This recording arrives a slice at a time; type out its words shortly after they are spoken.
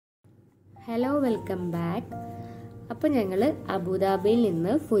Hello welcome back. അപ്പോൾ ഞങ്ങൾ അബുദാബിയിൽ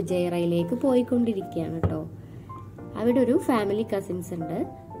നിന്ന് ഫുജൈറയിലേക്ക് പോയിക്കൊണ്ടിരിക്കുകയാണ് കേട്ടോ. അവിടെ ഒരു ഫാമിലി കസിൻസ് ഉണ്ട്.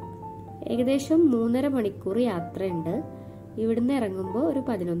 ഏകദേശം 3.5 മണിക്കൂർ യാത്രയുണ്ട്. ഇവിടുന്ന് ഇറങ്ങുമ്പോൾ ഒരു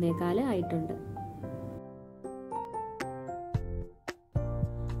 11:15 ആയിട്ടുണ്ട്.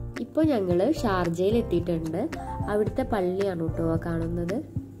 ഇപ്പോൾ ഞങ്ങൾ ഷാർജയിൽ എത്തിയിട്ടുണ്ട്. അവിടുത്തെ പള്ളിയാണ് കേട്ടോ കാണുന്നത്.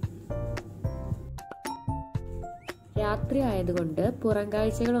 രാത്രി ആയതുകൊണ്ട് പുറം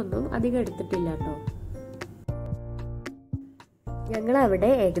കാഴ്ചകളൊന്നും അധികം എടുത്തിട്ടില്ല കേട്ടോ. ഞങ്ങൾ അവിടെ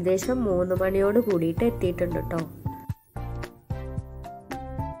ഏകദേശം 3 മണിയോട് കൂടിയിട്ട് എത്തിയിട്ടുണ്ട് കേട്ടോ.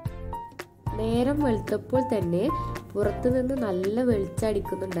 നേരം വെളുത്തപ്പോൾ തന്നെ പുറത്തു നിന്ന് നല്ല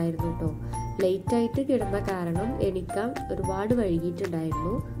വെളിച്ചടിക്കുന്നുണ്ടായിരുന്നു കേട്ടോ. ലേറ്റ് ആയിട്ട് കിടന്ന കാരണം എണീക്കാൻ ഒരുപാട്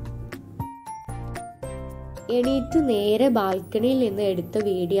വൈകിട്ടുണ്ടായിരുന്നു. എണീറ്റ് നേരെ ബാൽക്കണിയിൽ നിന്ന് എടുത്ത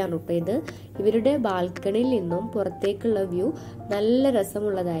വീഡിയോ ആണ് കേട്ടോ ഇത്. ഇവരുടെ ബാൽക്കണിയിൽ നിന്നും പുറത്തേക്കുള്ള വ്യൂ നല്ല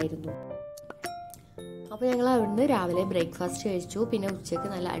രസമുള്ളതായിരുന്നു. അപ്പോൾ ഞങ്ങൾ അവിടുന്ന് രാവിലെ ബ്രേക്ക്ഫാസ്റ്റ് കഴിച്ചു. പിന്നെ ഉച്ചയ്ക്ക്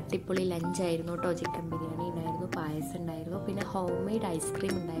നല്ല അടിപൊളി ലഞ്ചായിരുന്നു കേട്ടോ. ചിക്കൻ ബിരിയാണി ഉണ്ടായിരുന്നു, പായസം ഉണ്ടായിരുന്നു, പിന്നെ ഹോം മെയ്ഡ്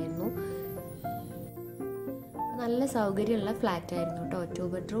ഐസ്ക്രീം ഉണ്ടായിരുന്നു. നല്ല സൗകര്യമുള്ള ഫ്ലാറ്റ് ആയിരുന്നു കേട്ടോ. 2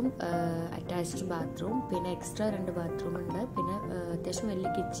 ബെഡ്റൂം അറ്റാച്ച്ഡ് ബാത്റൂം, പിന്നെ എക്സ്ട്രാ 2 ബാത്റൂം ഉണ്ട്, പിന്നെ അത്യാവശ്യം വലിയ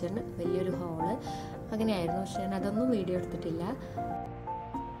കിച്ചൺ, വലിയൊരു ഹാള് അങ്ങനെയായിരുന്നു. പക്ഷെ ഞാൻ അതൊന്നും വീഡിയോ എടുത്തിട്ടില്ല.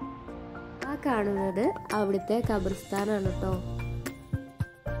 ആ കാണുന്നത് അവിടുത്തെ ഖബർസ്ഥാനാണ് കേട്ടോ.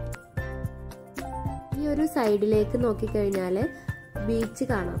 ഈ ഒരു സൈഡിലേക്ക് നോക്കിക്കഴിഞ്ഞാൽ ബീച്ച്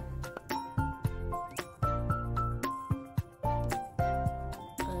കാണാം.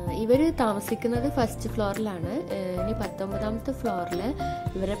 ഇവർ താമസിക്കുന്നത് ഫസ്റ്റ് ഫ്ലോറിലാണ്. ഇനി 19ാമത്തെ ഫ്ലോറിൽ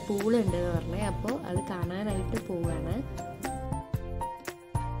ഇവരെ പൂളുണ്ട് എന്ന് പറഞ്ഞത്. അപ്പോൾ അത് കാണാനായിട്ട് പോവാണ്.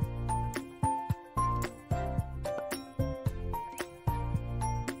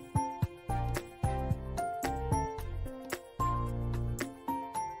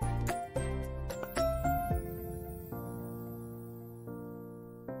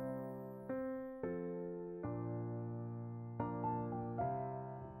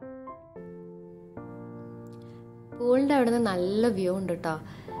 പൂളിൻ്റെ അവിടെ നിന്ന് നല്ല വ്യൂ ഉണ്ട് കേട്ടോ.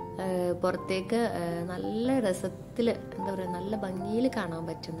 പുറത്തേക്ക് നല്ല രസത്തിൽ എന്താ പറയുക, നല്ല ഭംഗിയിൽ കാണാൻ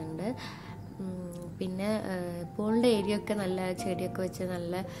പറ്റുന്നുണ്ട്. പിന്നെ പൂളിൻ്റെ ഏരിയ ഒക്കെ നല്ല ചെടിയൊക്കെ വെച്ച്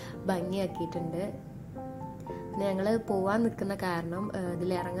നല്ല ഭംഗിയാക്കിയിട്ടുണ്ട്. പിന്നെ ഞങ്ങൾ പോവാൻ നിൽക്കുന്ന കാരണം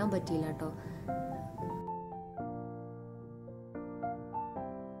ഇതിൽ ഇറങ്ങാൻ പറ്റിയില്ല കേട്ടോ.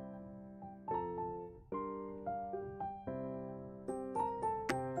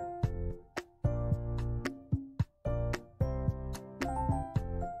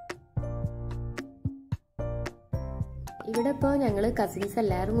 ഇവിടെ ഇപ്പോൾ ഞങ്ങൾ കസിൻസ്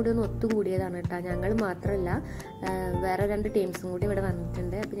എല്ലാവരും കൂടി ഒന്ന് ഒത്തുകൂടിയതാണ് കേട്ടോ. ഞങ്ങൾ മാത്രമല്ല, വേറെ 2 ടീംസും കൂടി ഇവിടെ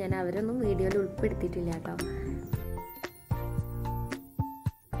വന്നിട്ടുണ്ട്. അപ്പോൾ ഞാൻ അവരൊന്നും വീഡിയോയിൽ ഉൾപ്പെടുത്തിയിട്ടില്ല കേട്ടോ.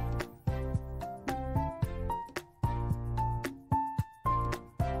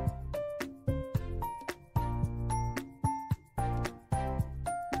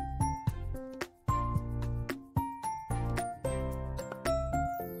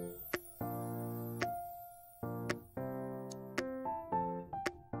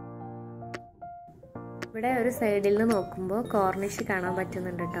 ഇവിടെ ഒരു സൈഡിൽ നിന്ന് നോക്കുമ്പോൾ കോർണിഷ് കാണാൻ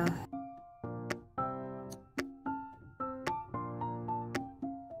പറ്റുന്നുണ്ട് കേട്ടോ.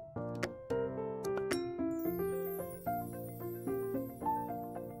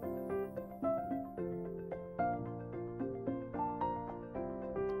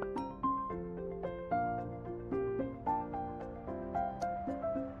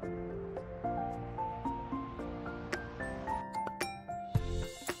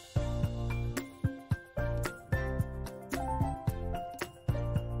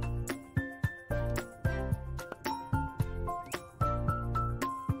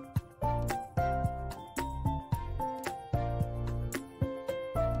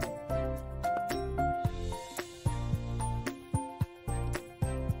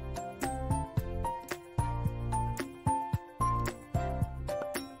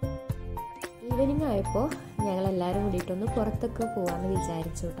 ഈവനിങ് ആയപ്പോൾ ഞങ്ങളെല്ലാവരും കൂടിയിട്ടൊന്ന് പുറത്തൊക്കെ പോകാമെന്ന്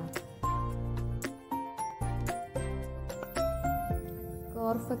വിചാരിച്ചു കേട്ടോ.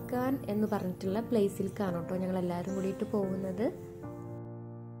 ഖോർഫക്കാൻ എന്ന് പറഞ്ഞിട്ടുള്ള പ്ലേസിലേക്കാണ് കേട്ടോ ഞങ്ങളെല്ലാവരും കൂടിയിട്ട് പോകുന്നത്.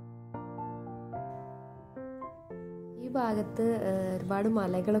 ഈ ഭാഗത്ത് ഒരുപാട്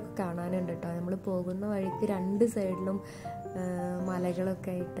മലകളൊക്കെ കാണാനുണ്ട് കേട്ടോ. നമ്മൾ പോകുന്ന വഴിക്ക് 2 സൈഡിലും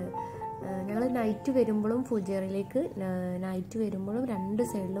മലകളൊക്കെ ആയിട്ട്. ഞങ്ങൾ നൈറ്റ് വരുമ്പോഴും ഫുജൈറയിലേക്ക് നൈറ്റ് വരുമ്പോഴും 2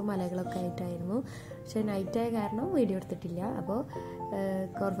 സൈഡിലും മലകളൊക്കെ ആയിട്ടായിരുന്നു. പക്ഷെ നൈറ്റായ കാരണം വീഡിയോ എടുത്തിട്ടില്ല. അപ്പോൾ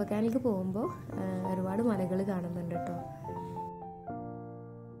ഖോർഫക്കാനിലേക്ക് പോകുമ്പോൾ ഒരുപാട് മലകൾ കാണുന്നുണ്ട് കേട്ടോ.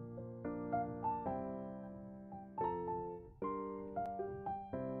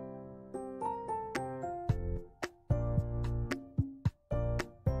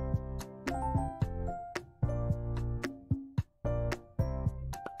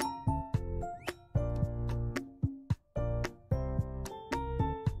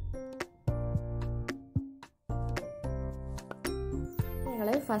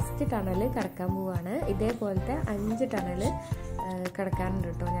 ഞങ്ങൾ ഫസ്റ്റ് ടണൽ കടക്കാൻ പോവാണ്. ഇതേപോലത്തെ 5 ടണൽ കടക്കാനുണ്ട്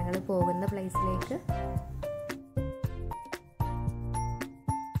കേട്ടോ ഞങ്ങൾ പോകുന്ന പ്ലേസിലേക്ക്.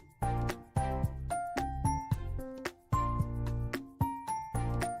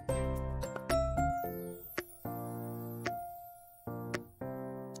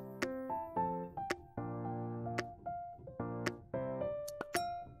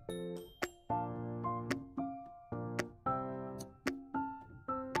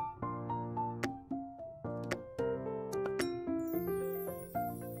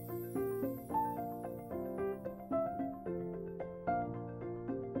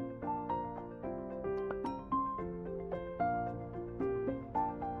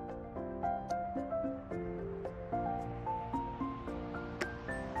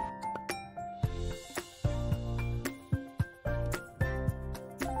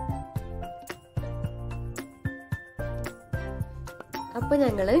 അപ്പോൾ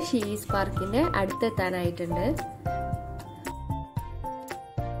ഞങ്ങൾ ഷീസ് പാർക്കിന്റെ അടുത്തെത്താനായിട്ടുണ്ട്.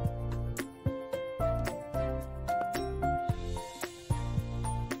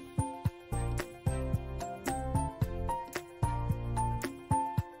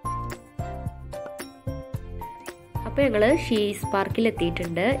 അപ്പോൾ ഞങ്ങൾ ഷീസ് പാർക്കിൽ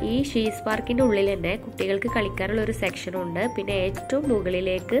എത്തിയിട്ടുണ്ട്. ഈ ഷീസ് പാർക്കിൻ്റെ ഉള്ളിൽ തന്നെ കുട്ടികൾക്ക് കളിക്കാനുള്ള ഒരു സെക്ഷനുണ്ട്. പിന്നെ ഏറ്റവും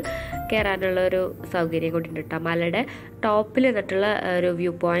മുകളിലേക്ക് കയറാനുള്ള ഒരു സൗകര്യം കൂടി ഉണ്ട് കേട്ടോ. മലയുടെ ടോപ്പിൽ നിന്നിട്ടുള്ള ഒരു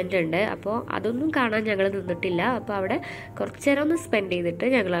വ്യൂ പോയിന്റ് ഉണ്ട്. അപ്പോൾ അതൊന്നും കാണാൻ ഞങ്ങൾ നിന്നിട്ടില്ല. അപ്പോൾ അവിടെ കുറച്ച് നേരം ഒന്ന് സ്പെൻഡ് ചെയ്തിട്ട്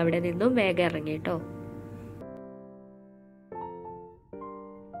ഞങ്ങൾ അവിടെ നിന്നും വേഗം ഇറങ്ങി കേട്ടോ.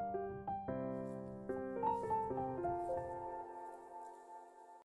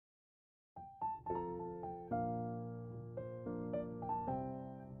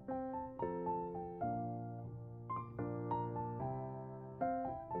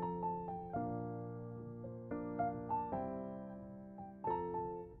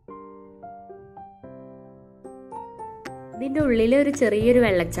 ഇതിൻ്റെ ഉള്ളിൽ ഒരു ചെറിയൊരു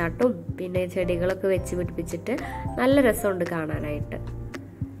വെള്ളച്ചാട്ടവും പിന്നെ ചെടികളൊക്കെ വെച്ച് പിടിപ്പിച്ചിട്ട് നല്ല രസമുണ്ട് കാണാനായിട്ട്.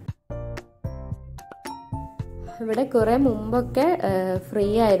 ഇവിടെ കുറേ മുമ്പൊക്കെ ഫ്രീ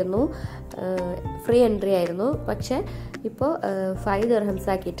എൻട്രി ആയിരുന്നു. പക്ഷെ ഇപ്പോൾ 5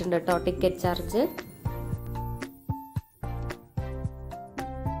 ദിർഹംസ് ആക്കിയിട്ടുണ്ട് കേട്ടോ ടിക്കറ്റ് ചാർജ്.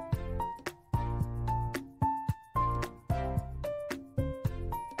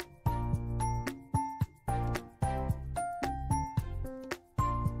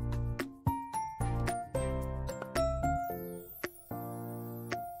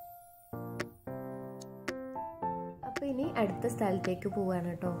 അപ്പോൾ ഇനി അടുത്ത സ്ഥലത്തേക്ക് പോവാണ്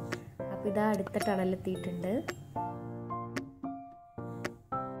കേട്ടോ. അപ്പോൾ ഇതാ അടുത്ത ടണലെത്തിയിട്ടുണ്ട്.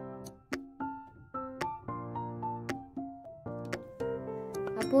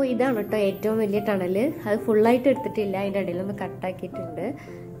 അപ്പോൾ ഇതാണ് കേട്ടോ ഏറ്റവും വലിയ ടണല്. അത് ഫുള്ളായിട്ട് എടുത്തിട്ടില്ല, അതിൻ്റെ ഇടയിലൊന്ന് കട്ടാക്കിയിട്ടുണ്ട്.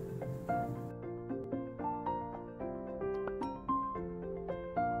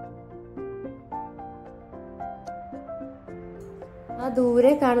 ആ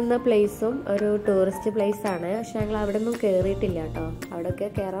ദൂരെ കാണുന്ന പ്ലേസും ഒരു ടൂറിസ്റ്റ് പ്ലേസ് ആണ്. പക്ഷെ ഞങ്ങൾ അവിടെ ഒന്നും കയറിയിട്ടില്ല കേട്ടോ. അവിടെയൊക്കെ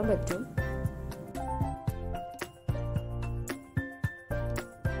കയറാൻ പറ്റും.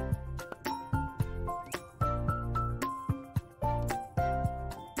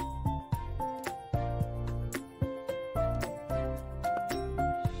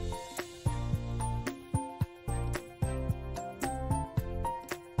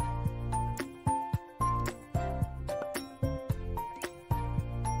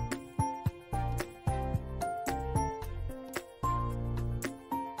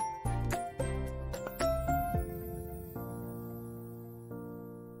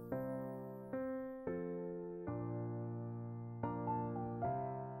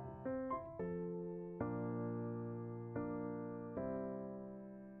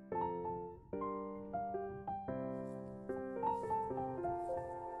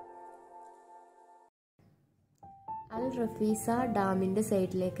 റഫീസ ഡാമിൻ്റെ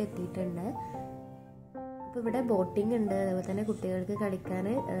സൈഡിലേക്ക് എത്തിയിട്ടുണ്ട്. അപ്പോൾ ഇവിടെ ബോട്ടിംഗ് ഉണ്ട്, അതുപോലെ തന്നെ കുട്ടികൾക്ക് കളിക്കാൻ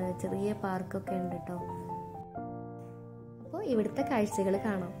ചെറിയ പാർക്കൊക്കെ ഉണ്ട് കേട്ടോ. അപ്പോൾ ഇവിടുത്തെ കാഴ്ചകൾ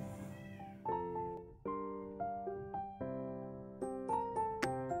കാണാം.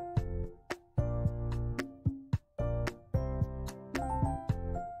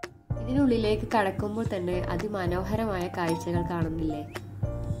 ഇതിനുള്ളിലേക്ക് കടക്കുമ്പോൾ തന്നെ അതിമനോഹരമായ കാഴ്ചകൾ കാണുന്നില്ലേ.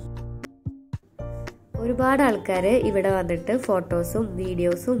 ഒരുപാട് ആൾക്കാർ ഇവിടെ വന്നിട്ട് ഫോട്ടോസും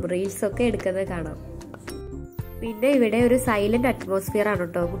വീഡിയോസും റീൽസും ഒക്കെ എടുക്കുന്നത് കാണാം. പിന്നെ ഇവിടെ ഒരു സൈലന്റ് അറ്റ്മോസ്ഫിയർ ആണ്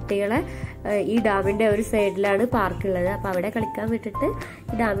കേട്ടോ. കുട്ടികളെ ഈ ഡാമിന്റെ ഒരു സൈഡിലാണ് പാർക്ക് ഉള്ളത്. അപ്പൊ അവിടെ കളിക്കാൻ വിട്ടിട്ട്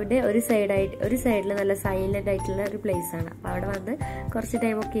ഈ ഡാമിന്റെ ഒരു സൈഡിൽ നല്ല സൈലന്റ് ആയിട്ടുള്ള ഒരു പ്ലേസ് ആണ്. അപ്പൊ അവിടെ വന്ന് കുറച്ച്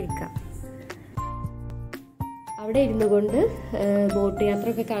ടൈമൊക്കെ ഇരിക്കാം. അവിടെ ഇരുന്നു കൊണ്ട് ബോട്ട്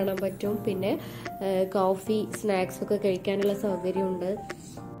യാത്രയൊക്കെ കാണാൻ പറ്റും. പിന്നെ കോഫി സ്നാക്സ് ഒക്കെ കഴിക്കാനുള്ള സൗകര്യമുണ്ട്.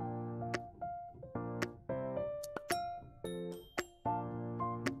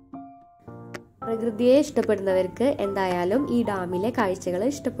 പ്രകൃതിയെ ഇഷ്ടപ്പെടുന്നവർക്ക് എന്തായാലും ഈ ഡാമിലെ കാഴ്ചകൾ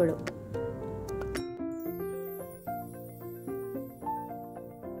ഇഷ്ടപ്പെടും.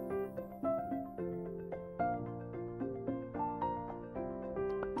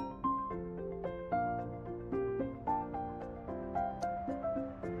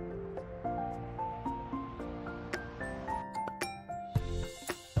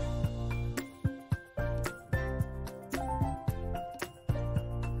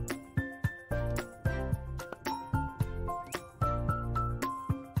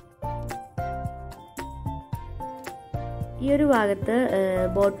 ഈ ഒരു ഭാഗത്ത്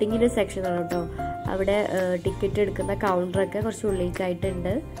ബോട്ടിങ്ങിന്റെ സെക്ഷനാണ് കേട്ടോ. അവിടെ ടിക്കറ്റ് എടുക്കുന്ന കൗണ്ടറൊക്കെ കുറച്ച്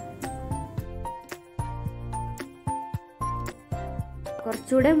ഉള്ളിലേക്കായിട്ടുണ്ട്.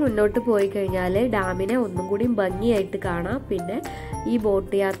 കുറച്ചുകൂടെ മുന്നോട്ട് പോയി കഴിഞ്ഞാൽ ഡാമിനെ ഒന്നും കൂടി ഭംഗിയായിട്ട് കാണാം. പിന്നെ ഈ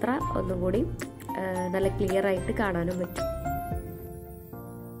ബോട്ട് യാത്ര ഒന്നും കൂടി നല്ല ക്ലിയർ ആയിട്ട് കാണാനും പറ്റും.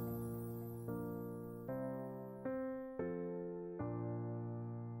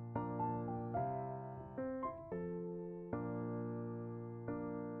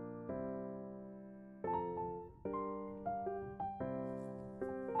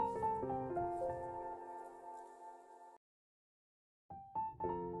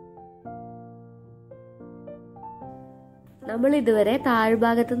 നമ്മൾ ഇതുവരെ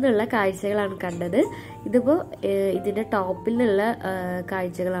താഴ്ഭാഗത്തു നിന്നുള്ള കാഴ്ചകളാണ് കണ്ടത്. ഇതിപ്പോ ഇതിന്റെ ടോപ്പിൽ നിന്നുള്ള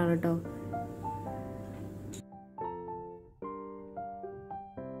കാഴ്ചകളാണ് കേട്ടോ.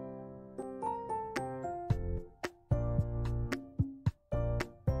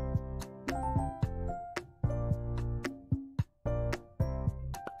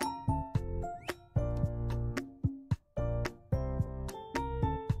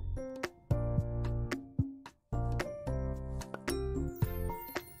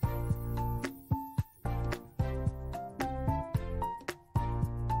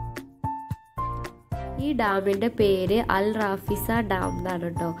 ഈ ഡാമിന്റെ പേര് അൽ റാഫിസ ഡാം എന്നാണ്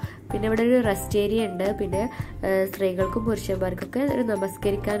കേട്ടോ. പിന്നെ ഇവിടെ ഒരു റെസ്റ്റ് ഏരിയ ഉണ്ട്. പിന്നെ സ്ത്രീകൾക്കും പുരുഷന്മാർക്കൊക്കെ ഒരു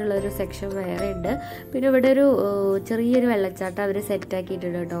നമസ്കരിക്കാനുള്ള ഒരു സെക്ഷൻ വേറെ ഉണ്ട്. പിന്നെ ഇവിടെ ഒരു ചെറിയൊരു വെള്ളച്ചാട്ടം അവർ സെറ്റ്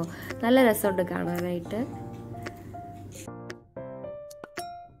ആക്കിയിട്ടുണ്ട് കേട്ടോ. നല്ല രസമുണ്ട് കാണാനായിട്ട്.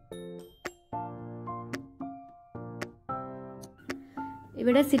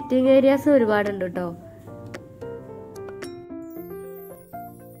 ഇവിടെ സിറ്റിംഗ് ഏരിയാസ് ഒരുപാടുണ്ട് കേട്ടോ.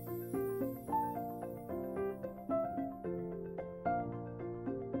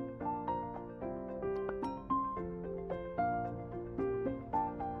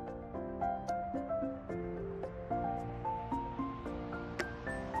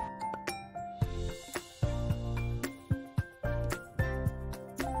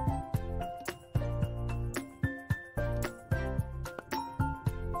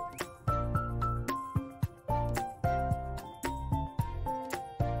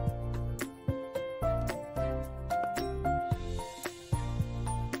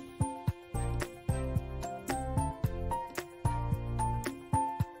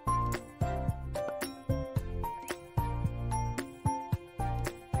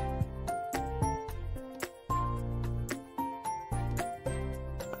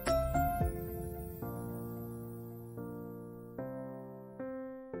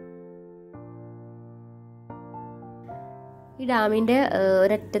 ഈ ഡാമിൻ്റെ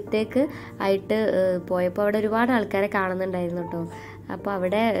ഒരറ്റത്തേക്ക് ആയിട്ട് പോയപ്പോൾ അവിടെ ഒരുപാട് ആൾക്കാരെ കാണുന്നുണ്ടായിരുന്നു കേട്ടോ. അപ്പോൾ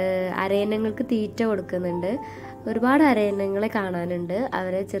അവിടെ അരയന്നങ്ങൾക്ക് തീറ്റ കൊടുക്കുന്നുണ്ട്. ഒരുപാട് അരയന്നങ്ങളെ കാണാനുണ്ട്,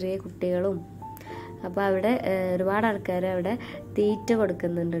 അവരെ ചെറിയ കുട്ടികളും. അപ്പോൾ അവിടെ ഒരുപാട് ആൾക്കാർ അവിടെ തീറ്റ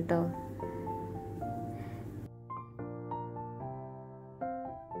കൊടുക്കുന്നുണ്ട് കേട്ടോ.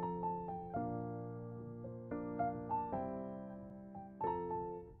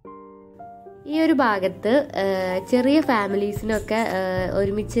 ഈ ഒരു ഭാഗത്ത് ചെറിയ ഫാമിലീസിനൊക്കെ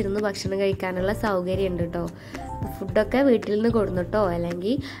ഒരുമിച്ചിരുന്ന് ഭക്ഷണം കഴിക്കാനുള്ള സൗകര്യം ഉണ്ട് കേട്ടോ. ഫുഡൊക്കെ വീട്ടിൽ നിന്ന് കൊടുന്നിട്ടോ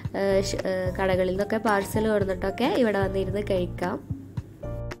അല്ലെങ്കിൽ കടകളിൽ നിന്നൊക്കെ പാർസൽ കൊടുന്നിട്ടൊക്കെ ഇവിടെ വന്നിരുന്ന് കഴിക്കാം.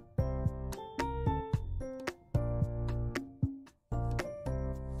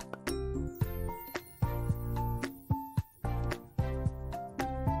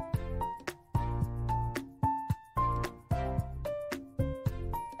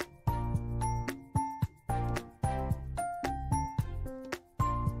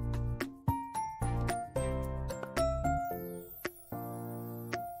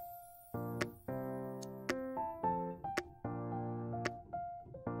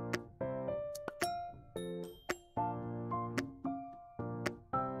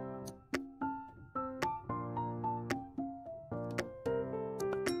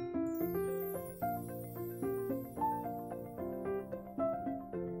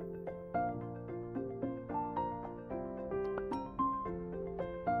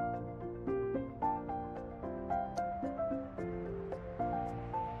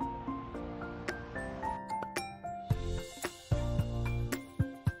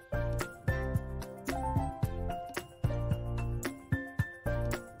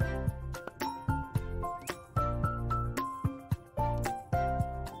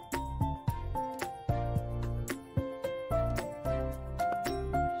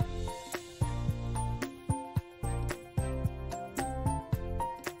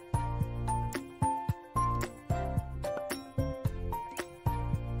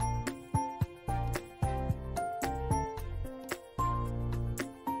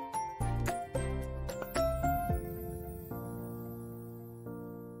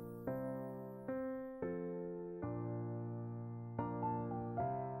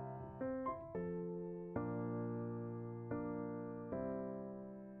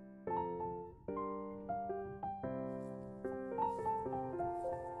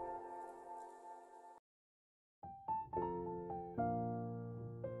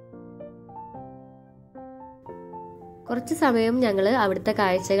 കുറച്ച് സമയം ഞങ്ങൾ അവിടുത്തെ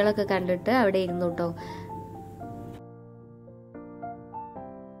കാഴ്ചകളൊക്കെ കണ്ടിട്ട് അവിടെ ഇരുന്നു കേട്ടോ.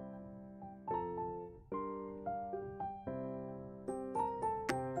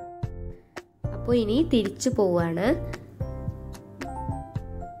 അപ്പോൾ ഇനി തിരിച്ചു പോവാണ്.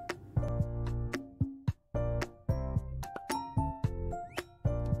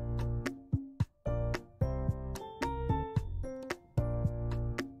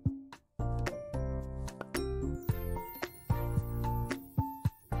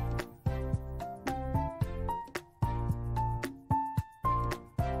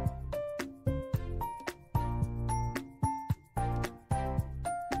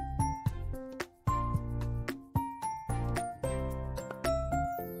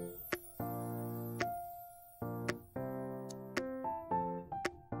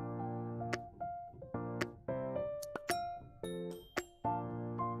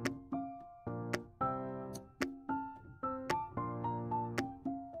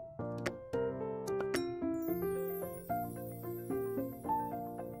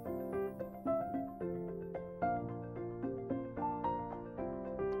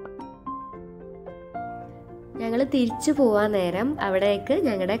 ഞങ്ങൾ തിരിച്ചു പോവാൻ നേരം അവിടേക്ക്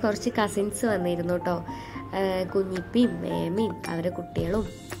ഞങ്ങളുടെ കുറച്ച് കസിൻസ് വന്നിരുന്നു കേട്ടോ. കുഞ്ഞിപ്പിയും മേമയും അവരുടെ കുട്ടികളും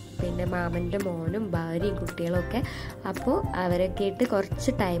പിന്നെ മാമൻ്റെ മോനും ഭാര്യയും കുട്ടികളൊക്കെ. അപ്പോൾ അവരൊക്കെ ആയിട്ട്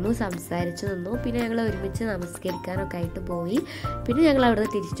കുറച്ച് ടൈം സംസാരിച്ച് നിന്നു. പിന്നെ ഞങ്ങൾ ഒരുമിച്ച് നമസ്കരിക്കാനൊക്കെ ആയിട്ട് പോയി. പിന്നെ ഞങ്ങൾ അവിടെ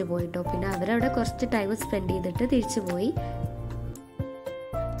നിന്ന് തിരിച്ചു പോയി കേട്ടോ. പിന്നെ അവരവിടെ കുറച്ച് ടൈം സ്പെൻഡ് ചെയ്തിട്ട് തിരിച്ചു പോയി.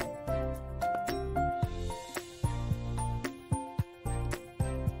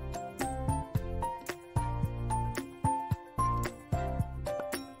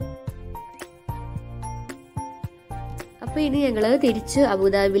 അപ്പോൾ ഇനി ഞങ്ങൾ തിരിച്ച്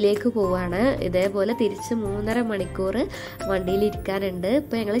അബുദാബിയിലേക്ക് പോവാണ്. ഇതേപോലെ തിരിച്ച് 3.5 മണിക്കൂർ വണ്ടിയിലിരിക്കാനുണ്ട്.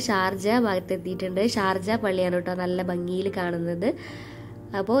 ഇപ്പോൾ ഞങ്ങൾ ഷാർജ ഭാഗത്തെത്തിയിട്ടുണ്ട്. ഷാർജ പള്ളിയാണ് കേട്ടോ നല്ല ഭംഗിയിൽ കാണുന്നത്.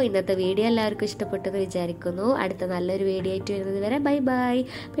 അപ്പോൾ ഇന്നത്തെ വീഡിയോ എല്ലാവർക്കും ഇഷ്ടപ്പെട്ടെന്ന് വിചാരിക്കുന്നു. അടുത്ത നല്ലൊരു വീഡിയോ ആയിട്ട് വരുന്നത് വരെ ബൈ ബൈ.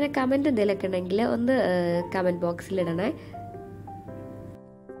 പിന്നെ കമൻറ്റ് എന്തെങ്കിലുമൊക്കെ ഉണ്ടെങ്കിൽ ഒന്ന് കമൻറ്റ് ബോക്സിലിടണേ.